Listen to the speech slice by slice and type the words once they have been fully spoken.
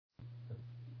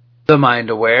The Mind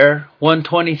Aware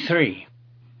 123.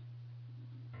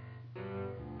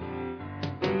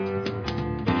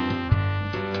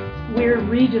 We're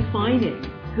redefining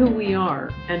who we are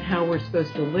and how we're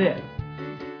supposed to live.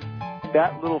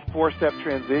 That little four-step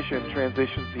transitions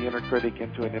the inner critic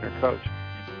into an inner coach.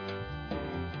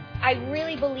 I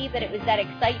really believe that it was that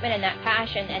excitement and that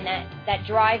passion and that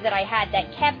drive that I had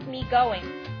that kept me going.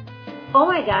 Oh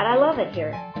my God, I love it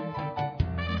here.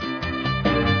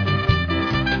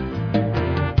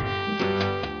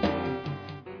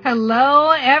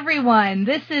 Hello, everyone.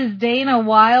 This is Dana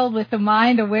Wilde with the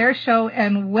Mind Aware Show,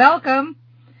 and welcome.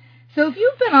 So if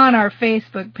you've been on our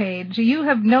Facebook page, you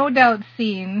have no doubt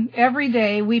seen every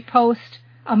day we post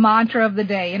a mantra of the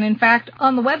day. And in fact,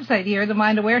 on the website here,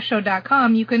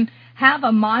 themindawareshow.com, you can have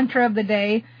a mantra of the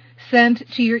day sent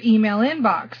to your email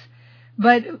inbox.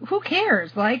 But who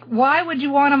cares? Like, why would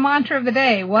you want a mantra of the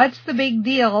day? What's the big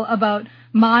deal about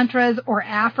mantras or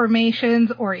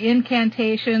affirmations or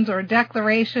incantations or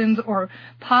declarations or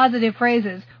positive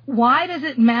phrases? Why does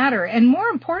it matter? And more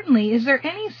importantly, is there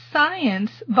any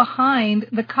science behind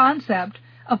the concept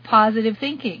of positive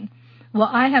thinking? Well,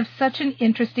 I have such an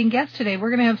interesting guest today. We're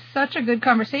going to have such a good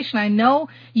conversation. I know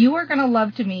you are going to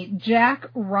love to meet Jack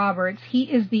Roberts. He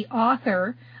is the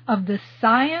author of The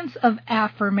Science of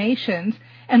Affirmations,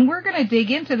 and we're going to dig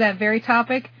into that very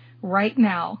topic right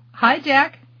now. Hi,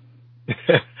 Jack.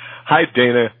 Hi,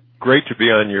 Dana. Great to be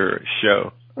on your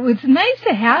show. Well, it's nice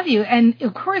to have you. And,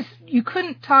 of course, you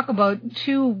couldn't talk about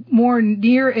two more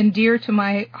near and dear to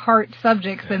my heart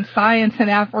subjects than science and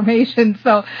affirmations.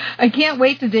 So I can't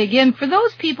wait to dig in. For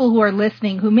those people who are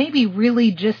listening who maybe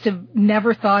really just have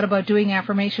never thought about doing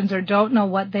affirmations or don't know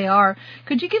what they are,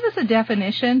 could you give us a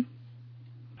definition?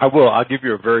 I will. I'll give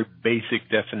you a very basic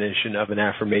definition of an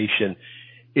affirmation.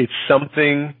 It's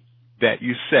something that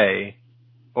you say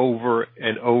over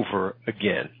and over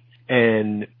again.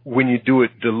 And when you do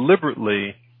it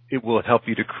deliberately, it will help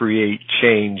you to create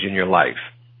change in your life.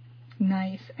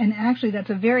 Nice. And actually,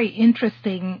 that's a very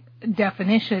interesting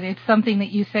definition. It's something that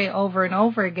you say over and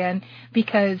over again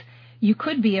because you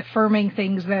could be affirming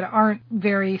things that aren't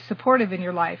very supportive in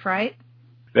your life, right?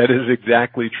 That is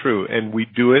exactly true. And we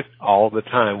do it all the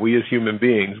time. We as human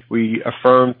beings, we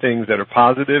affirm things that are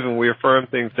positive and we affirm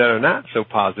things that are not so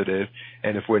positive.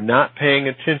 And if we're not paying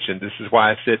attention, this is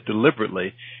why I said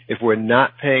deliberately, if we're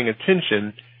not paying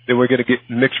attention, then we're going to get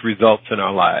mixed results in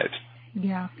our lives.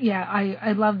 Yeah,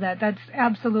 I love that. That's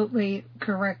absolutely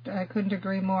correct. I couldn't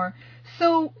agree more.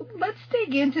 So let's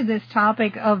dig into this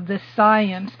topic of the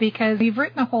science because you've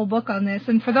written a whole book on this.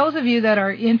 And for those of you that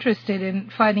are interested in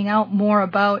finding out more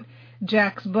about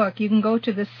Jack's book, you can go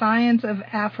to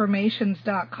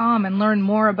thescienceofaffirmations.com and learn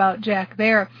more about Jack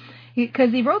there.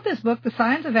 Because he wrote this book, The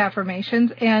Science of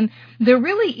Affirmations, and there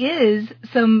really is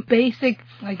some basic,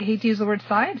 I hate to use the word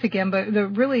science again, but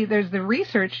there's the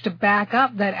research to back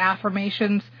up that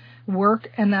affirmations work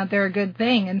and that they're a good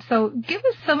thing. And so give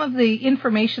us some of the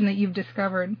information that you've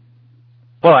discovered.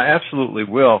 Well, I absolutely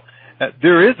will.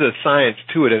 There is a science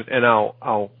to it, and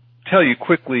I'll tell you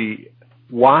quickly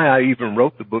why I even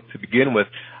wrote the book to begin with.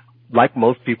 Like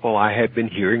most people, I had been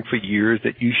hearing for years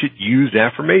that you should use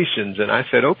affirmations. And I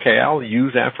said, okay, I'll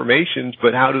use affirmations,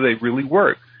 but how do they really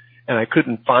work? And I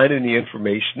couldn't find any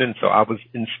information, and so I was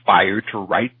inspired to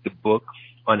write the book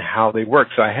on how they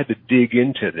work. So I had to dig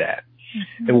into that.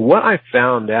 Mm-hmm. And what I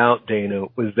found out, Dana,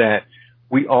 was that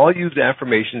we all use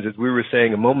affirmations, as we were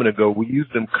saying a moment ago. We use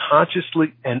them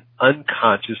consciously and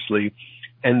unconsciously,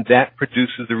 and that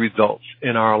produces the results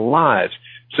in our lives.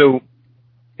 So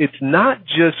it's not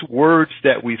just words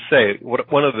that we say.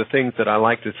 One of the things that I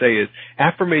like to say is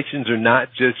affirmations are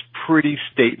not just pretty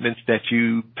statements that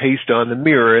you paste on the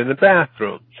mirror in the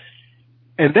bathroom.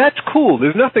 And that's cool.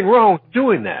 There's nothing wrong with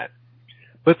doing that.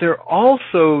 But they're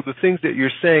also the things that you're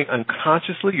saying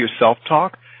unconsciously, your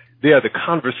self-talk. They are the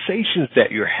conversations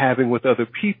that you're having with other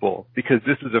people because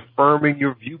this is affirming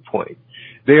your viewpoint.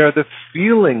 They are the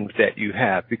feelings that you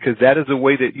have because that is a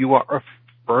way that you are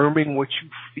affirming what you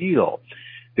feel.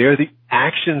 They're the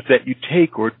actions that you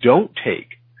take or don't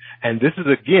take. And this is,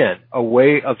 again, a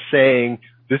way of saying,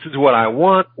 this is what I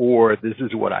want or this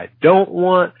is what I don't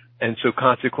want. And so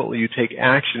consequently, you take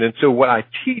action. And so what I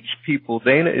teach people,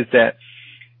 Dana, is that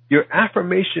your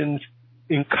affirmations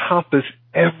encompass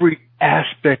every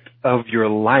aspect of your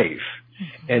life.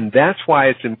 Mm-hmm. And that's why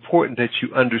it's important that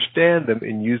you understand them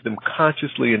and use them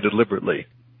consciously and deliberately.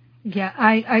 Yeah,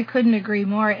 I couldn't agree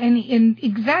more. And in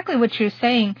exactly what you're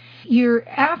saying, your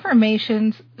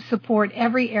affirmations support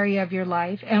every area of your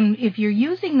life. And if you're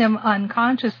using them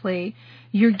unconsciously,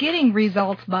 you're getting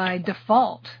results by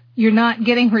default. you're not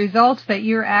getting results that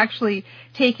you're actually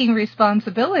taking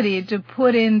responsibility to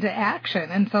put into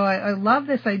action. And so I love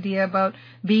this idea about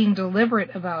being deliberate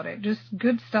about it. Just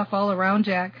good stuff all around,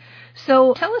 Jack.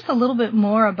 So tell us a little bit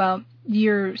more about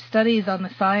your studies on the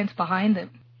science behind it.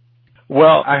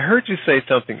 Well, I heard you say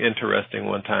something interesting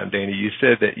one time, Dana. You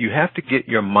said that you have to get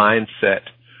your mindset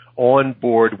on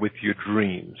board with your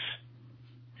dreams.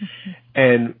 Mm-hmm.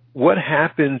 And what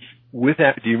happens with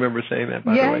that? Do you remember saying that,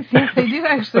 by the way? Yes, I do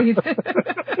actually.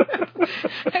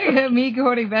 Me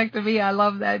quoting back to me, I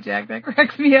love that, Jack. That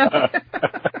cracks me up.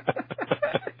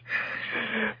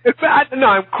 No,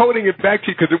 I'm quoting it back to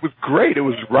you because it was great. It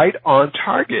was right on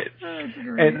target.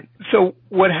 And so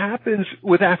what happens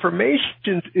with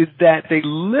affirmations is that they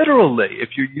literally,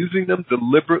 if you're using them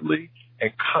deliberately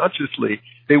and consciously,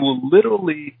 they will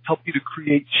literally help you to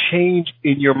create change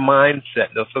in your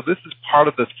mindset. Now, so this is part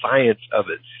of the science of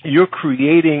it. You're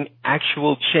creating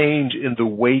actual change in the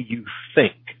way you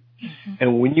think. Mm-hmm.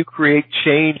 And when you create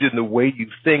change in the way you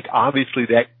think, obviously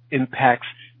that impacts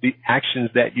the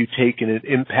actions that you take, and it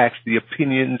impacts the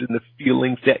opinions and the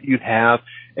feelings that you have,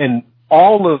 and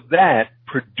all of that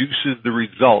produces the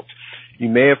results. You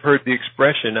may have heard the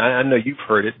expression, I know you've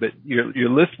heard it, but your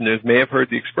listeners may have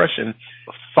heard the expression,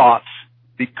 thoughts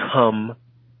become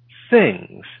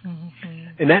things. Mm-hmm.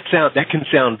 And that can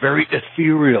sound very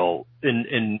ethereal,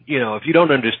 and if you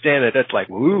don't understand it, that's like,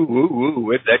 woo, woo, woo,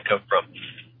 where'd that come from?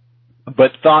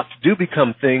 But thoughts do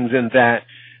become things, in that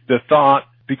the thought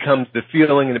becomes the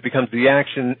feeling, and it becomes the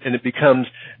action, and it becomes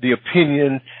the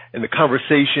opinion and the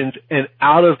conversations, and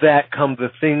out of that come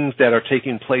the things that are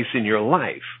taking place in your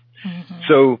life. Mm-hmm.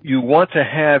 So you want to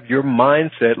have your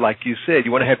mindset, like you said,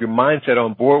 you want to have your mindset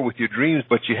on board with your dreams,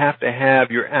 but you have to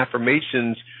have your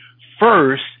affirmations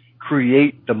first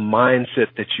create the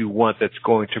mindset that you want that's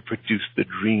going to produce the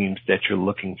dreams that you're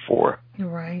looking for.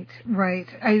 Right.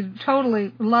 I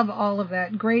totally love all of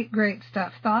that. Great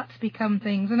stuff. Thoughts become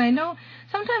things. And I know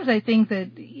sometimes I think that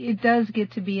it does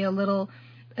get to be a little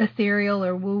ethereal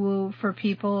or woo-woo for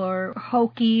people, or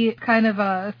hokey, kind of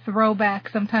a throwback.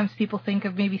 Sometimes people think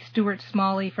of maybe Stuart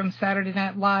Smalley from Saturday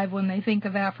Night Live when they think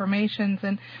of affirmations.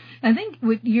 And I think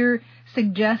what you're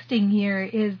suggesting here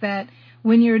is that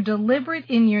when you're deliberate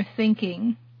in your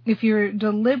thinking, if you're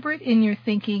deliberate in your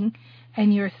thinking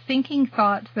and you're thinking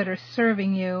thoughts that are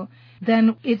serving you,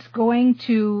 then it's going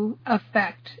to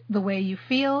affect the way you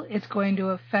feel, it's going to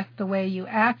affect the way you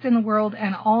act in the world,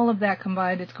 and all of that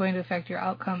combined, it's going to affect your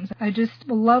outcomes. I just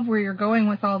love where you're going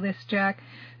with all this, Jack.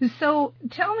 So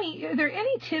tell me, are there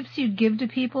any tips you'd give to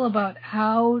people about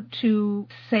how to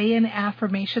say an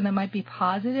affirmation that might be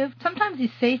positive? Sometimes you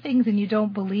say things and you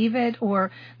don't believe it, or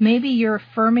maybe you're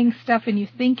affirming stuff and you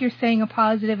think you're saying a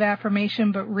positive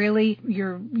affirmation, but really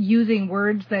you're using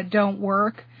words that don't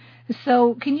work.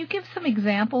 So can you give some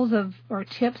examples or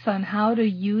tips on how to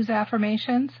use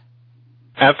affirmations?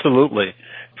 Absolutely.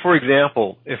 For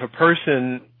example, if a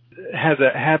person has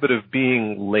a habit of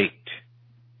being late,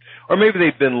 or maybe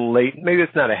they've been late, maybe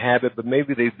it's not a habit, but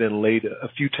maybe they've been late a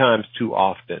few times too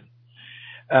often.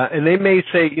 And they may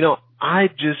say, I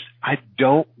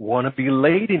don't want to be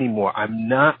late anymore. I'm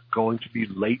not going to be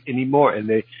late anymore. And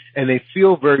they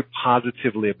feel very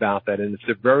positively about that. And it's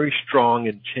a very strong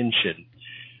intention.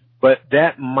 But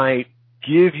that might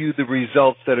give you the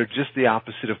results that are just the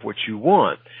opposite of what you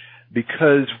want.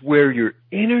 Because where your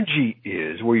energy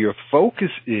is, where your focus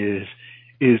is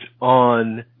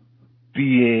on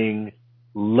being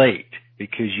late,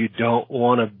 because you don't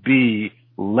want to be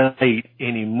late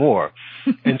anymore.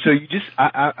 And so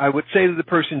I would say to the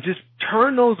person, just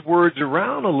turn those words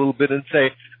around a little bit and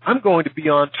say, I'm going to be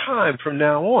on time from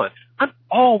now on. I'm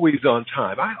always on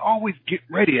time. I always get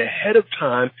ready ahead of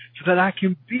time so that I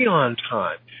can be on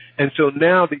time. And so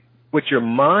now what your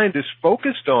mind is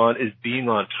focused on is being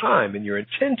on time, and your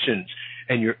intentions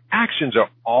and your actions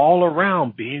are all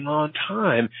around being on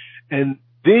time. And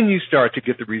then you start to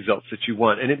get the results that you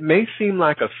want. And it may seem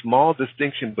like a small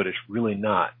distinction, but it's really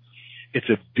not. It's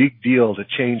a big deal to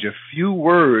change a few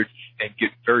words and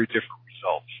get very different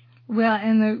results. Well,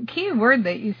 and the key word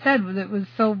that you said that was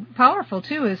so powerful,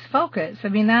 too, is focus. I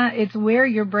mean, it's where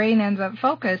your brain ends up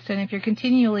focused. And if you're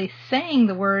continually saying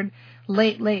the word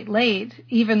late,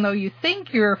 even though you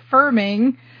think you're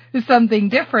affirming something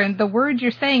different, the words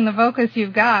you're saying, the focus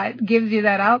you've got, gives you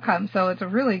that outcome. So it's a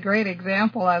really great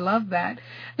example. I love that.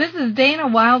 This is Dana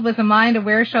Wilde with the Mind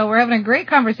Aware Show. We're having a great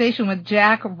conversation with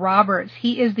Jack Roberts.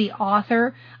 He is the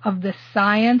author of The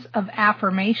Science of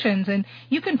Affirmations, and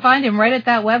you can find him right at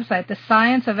that website,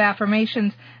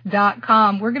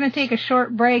 thescienceofaffirmations.com. We're going to take a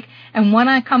short break, and when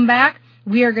I come back,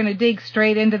 we are going to dig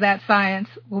straight into that science.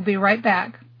 We'll be right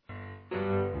back.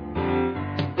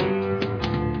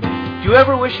 you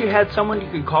ever wish you had someone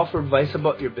you could call for advice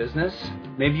about your business?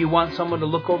 Maybe you want someone to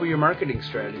look over your marketing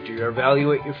strategy or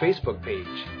evaluate your Facebook page.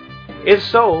 If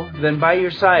so, then By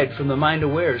Your Side from the Mind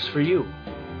Aware is for you.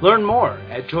 Learn more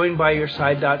at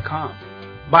joinbyyourside.com.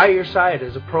 By Your Side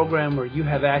is a program where you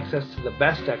have access to the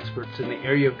best experts in the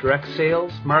area of direct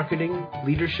sales, marketing,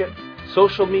 leadership,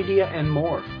 social media, and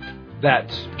more.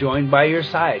 That's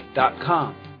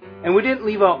joinbyyourside.com. And we didn't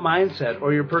leave out mindset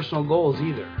or your personal goals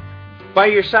either. By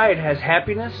Your Side has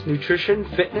happiness, nutrition,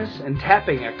 fitness, and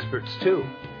tapping experts too.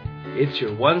 It's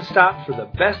your one-stop for the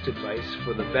best advice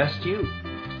for the best you.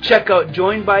 Check out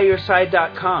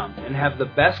joinbyyourside.com and have the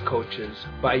best coaches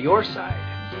by your side.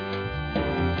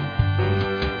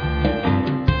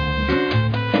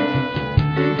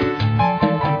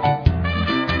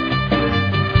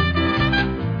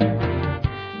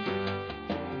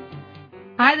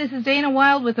 Hi, this is Dana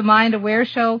Wilde with the Mind Aware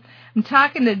Show. I'm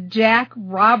talking to Jack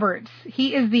Roberts.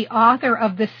 He is the author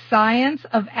of The Science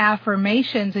of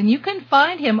Affirmations, and you can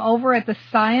find him over at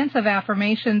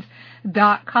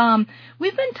thescienceofaffirmations.com.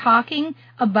 We've been talking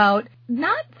about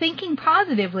not thinking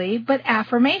positively, but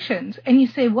affirmations. And you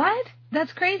say, what?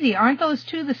 That's crazy. Aren't those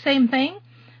two the same thing?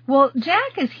 Well,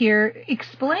 Jack is here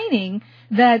explaining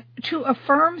that to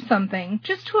affirm something,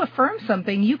 just to affirm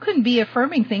something, you can be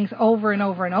affirming things over and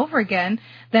over and over again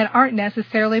that aren't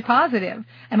necessarily positive.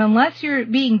 And unless you're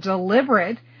being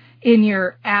deliberate in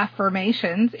your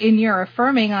affirmations, in your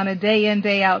affirming on a day in,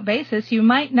 day out basis, you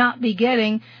might not be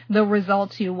getting the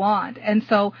results you want. And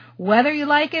so whether you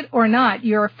like it or not,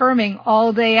 you're affirming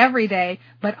all day, every day,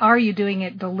 but are you doing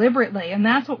it deliberately? And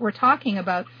that's what we're talking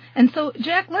about. And so,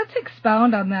 Jack, let's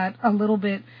expound on that a little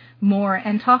bit more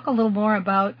and talk a little more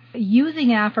about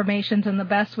using affirmations and the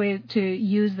best way to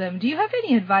use them. Do you have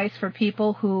any advice for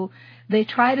people who they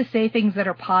try to say things that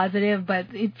are positive,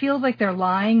 but it feels like they're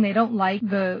lying? They don't like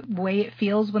the way it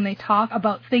feels when they talk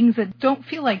about things that don't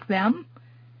feel like them?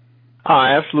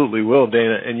 I absolutely will,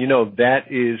 Dana. And,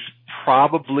 that is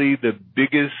probably the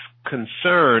biggest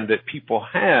concern that people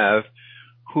have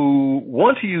who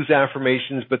want to use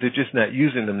affirmations, but they're just not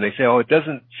using them. They say, it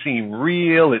doesn't seem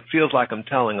real. It feels like I'm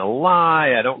telling a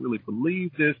lie. I don't really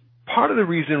believe this. Part of the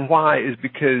reason why is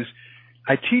because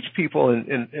I teach people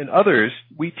and others,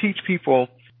 we teach people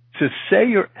to say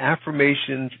your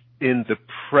affirmations in the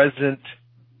present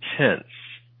tense.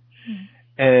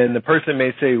 And the person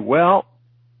may say, well,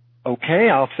 okay,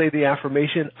 I'll say the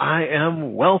affirmation, I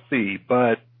am wealthy,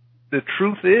 but the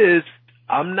truth is,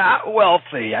 I'm not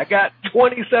wealthy. I got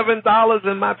 $27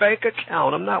 in my bank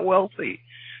account. I'm not wealthy.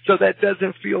 So that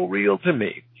doesn't feel real to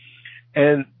me.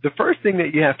 And the first thing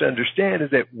that you have to understand is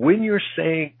that when you're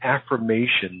saying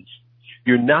affirmations,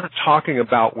 you're not talking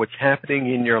about what's happening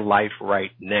in your life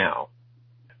right now.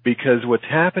 Because what's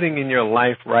happening in your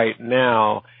life right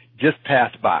now just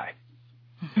passed by.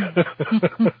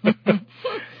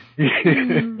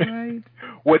 Right.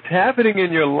 What's happening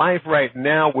in your life right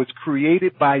now was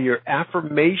created by your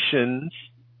affirmations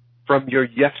from your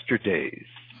yesterdays.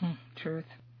 Truth.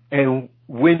 And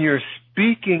when you're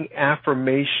speaking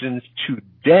affirmations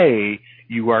today,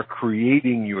 you are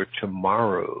creating your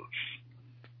tomorrows.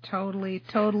 Totally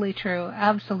true.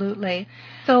 Absolutely.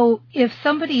 So if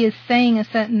somebody is saying a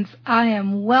sentence, I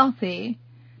am wealthy,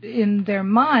 in their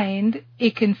mind,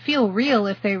 it can feel real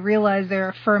if they realize they're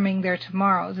affirming their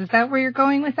tomorrows. Is that where you're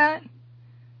going with that?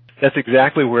 That's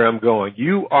exactly where I'm going.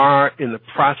 You are in the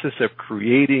process of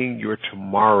creating your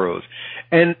tomorrows.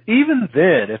 And even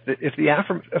then,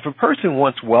 if a person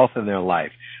wants wealth in their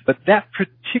life, but that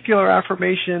particular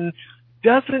affirmation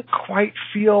doesn't quite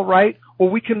feel right, well,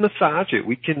 we can massage it.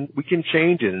 We can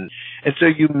change it. And so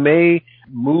you may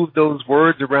move those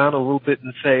words around a little bit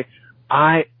and say,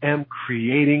 I am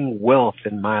creating wealth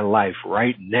in my life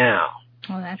right now.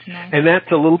 Oh, that's nice. And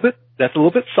that's a little bit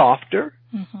softer.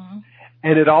 Mm-hmm.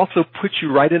 And it also puts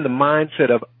you right in the mindset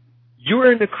of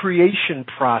you're in the creation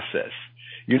process.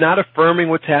 You're not affirming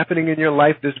what's happening in your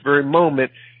life this very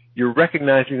moment. You're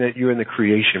recognizing that you're in the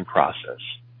creation process.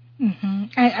 Mm-hmm.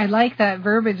 I like that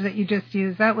verbiage that you just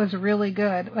used. That was really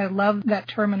good. I love that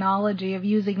terminology of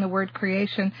using the word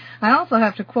creation. I also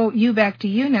have to quote you back to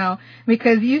you now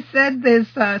because you said this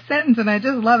sentence and I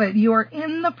just love it. You are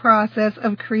in the process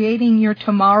of creating your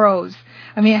tomorrows.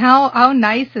 I mean, how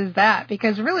nice is that?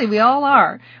 Because really we all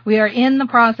are. We are in the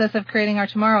process of creating our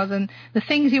tomorrows, and the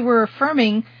things you were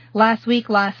affirming last week,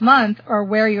 last month, are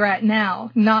where you're at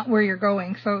now, not where you're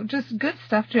going. So just good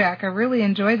stuff, Jack. I really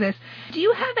enjoy this. Do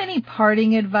you have any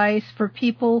parting advice for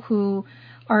people who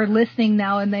are listening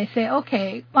now and they say,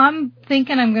 okay, I'm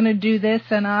thinking I'm going to do this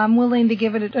and I'm willing to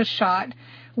give it a shot.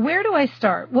 Where do I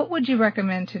start? What would you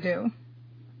recommend to do?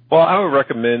 Well,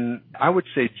 I would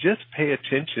say just pay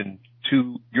attention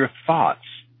to your thoughts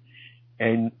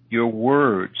and your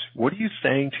words. What are you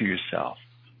saying to yourself?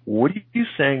 What are you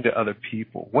saying to other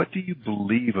people? What do you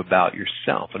believe about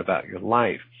yourself and about your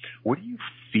life? What do you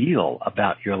feel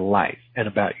about your life and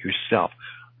about yourself?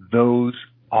 Those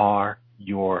are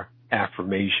your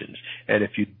affirmations. And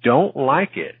if you don't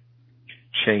like it,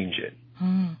 change it.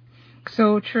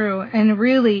 So true. And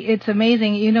really, it's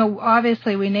amazing. You know,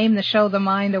 obviously we named the show The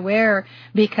Mind Aware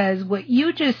because what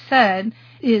you just said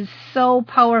is so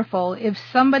powerful. If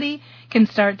somebody can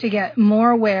start to get more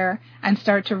aware and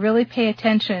start to really pay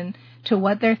attention to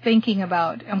what they're thinking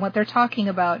about and what they're talking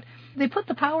about, they put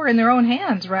the power in their own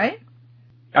hands, right?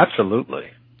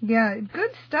 Absolutely. Yeah,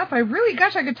 good stuff. I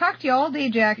could talk to you all day,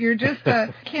 Jack. You're just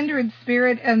a kindred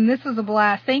spirit, and this was a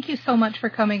blast. Thank you so much for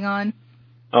coming on.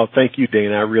 Oh, thank you,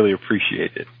 Dana. I really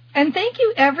appreciate it. And thank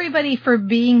you, everybody, for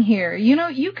being here. You know,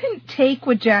 you can take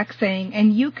what Jack's saying,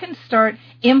 and you can start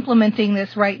implementing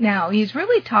this right now. He's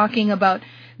really talking about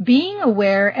being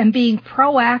aware and being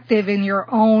proactive in your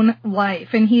own life.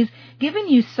 And he's given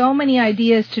you so many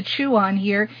ideas to chew on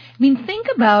here. I mean, think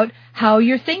about how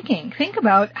you're thinking. Think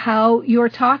about how you're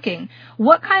talking.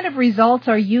 What kind of results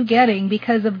are you getting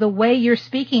because of the way you're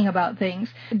speaking about things?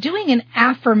 Doing an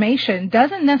affirmation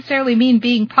doesn't necessarily mean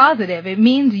being positive. It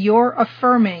means you're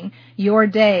affirming your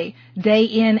day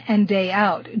in and day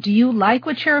out. Do you like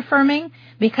what you're affirming?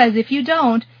 Because if you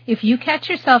don't, if you catch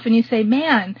yourself and you say,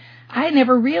 man, I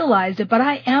never realized it, but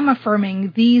I am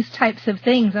affirming these types of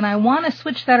things, and I want to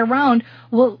switch that around.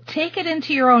 Well, take it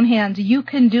into your own hands. You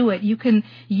can do it. You can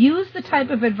use the type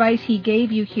of advice he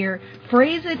gave you here,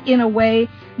 phrase it in a way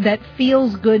that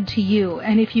feels good to you.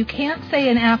 And if you can't say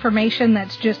an affirmation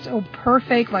that's just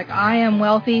perfect, like I am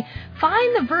wealthy,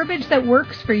 find the verbiage that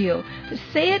works for you.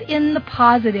 Say it in the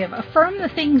positive. Affirm the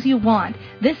things you want.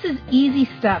 This is easy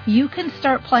stuff. You can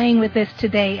start playing with this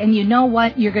today, and you know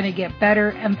what? You're going to get better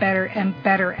and better and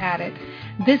better at it.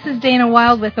 This is Dana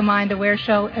Wilde with The Mind Aware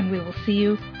Show, and we will see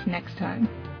you next time.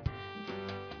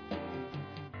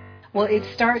 Well, it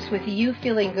starts with you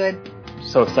feeling good.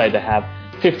 So excited to have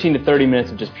 15 to 30 minutes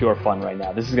of just pure fun right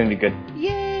now. This is going to be good.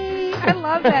 Yay! I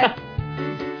love that.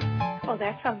 Oh,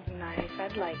 that sounds nice.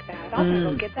 I'd like that. I'll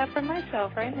go get that for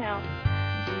myself right now.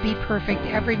 Be perfect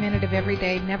every minute of every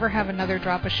day. Never have another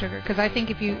drop of sugar. Because I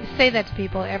think if you say that to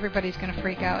people, everybody's going to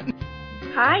freak out.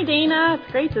 Hi, Dana.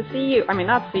 It's great to see you. I mean,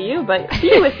 not see you, but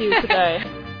be with you today.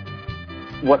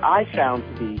 What I found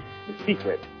to be the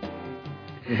secret.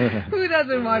 Who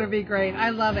doesn't want to be great? I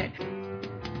love it.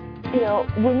 You know,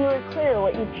 when you are clear,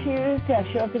 what you choose to have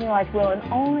show up in your life will, and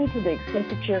only to the extent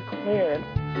that you're clear.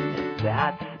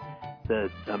 That's the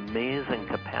amazing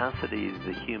capacity of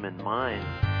the human mind.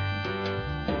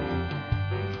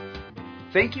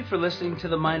 Thank you for listening to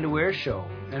The Mind Aware Show.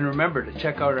 And remember to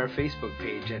check out our Facebook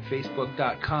page at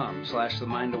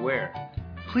facebook.com/TheMindAware.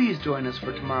 Please join us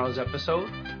for tomorrow's episode.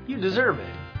 You deserve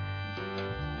it.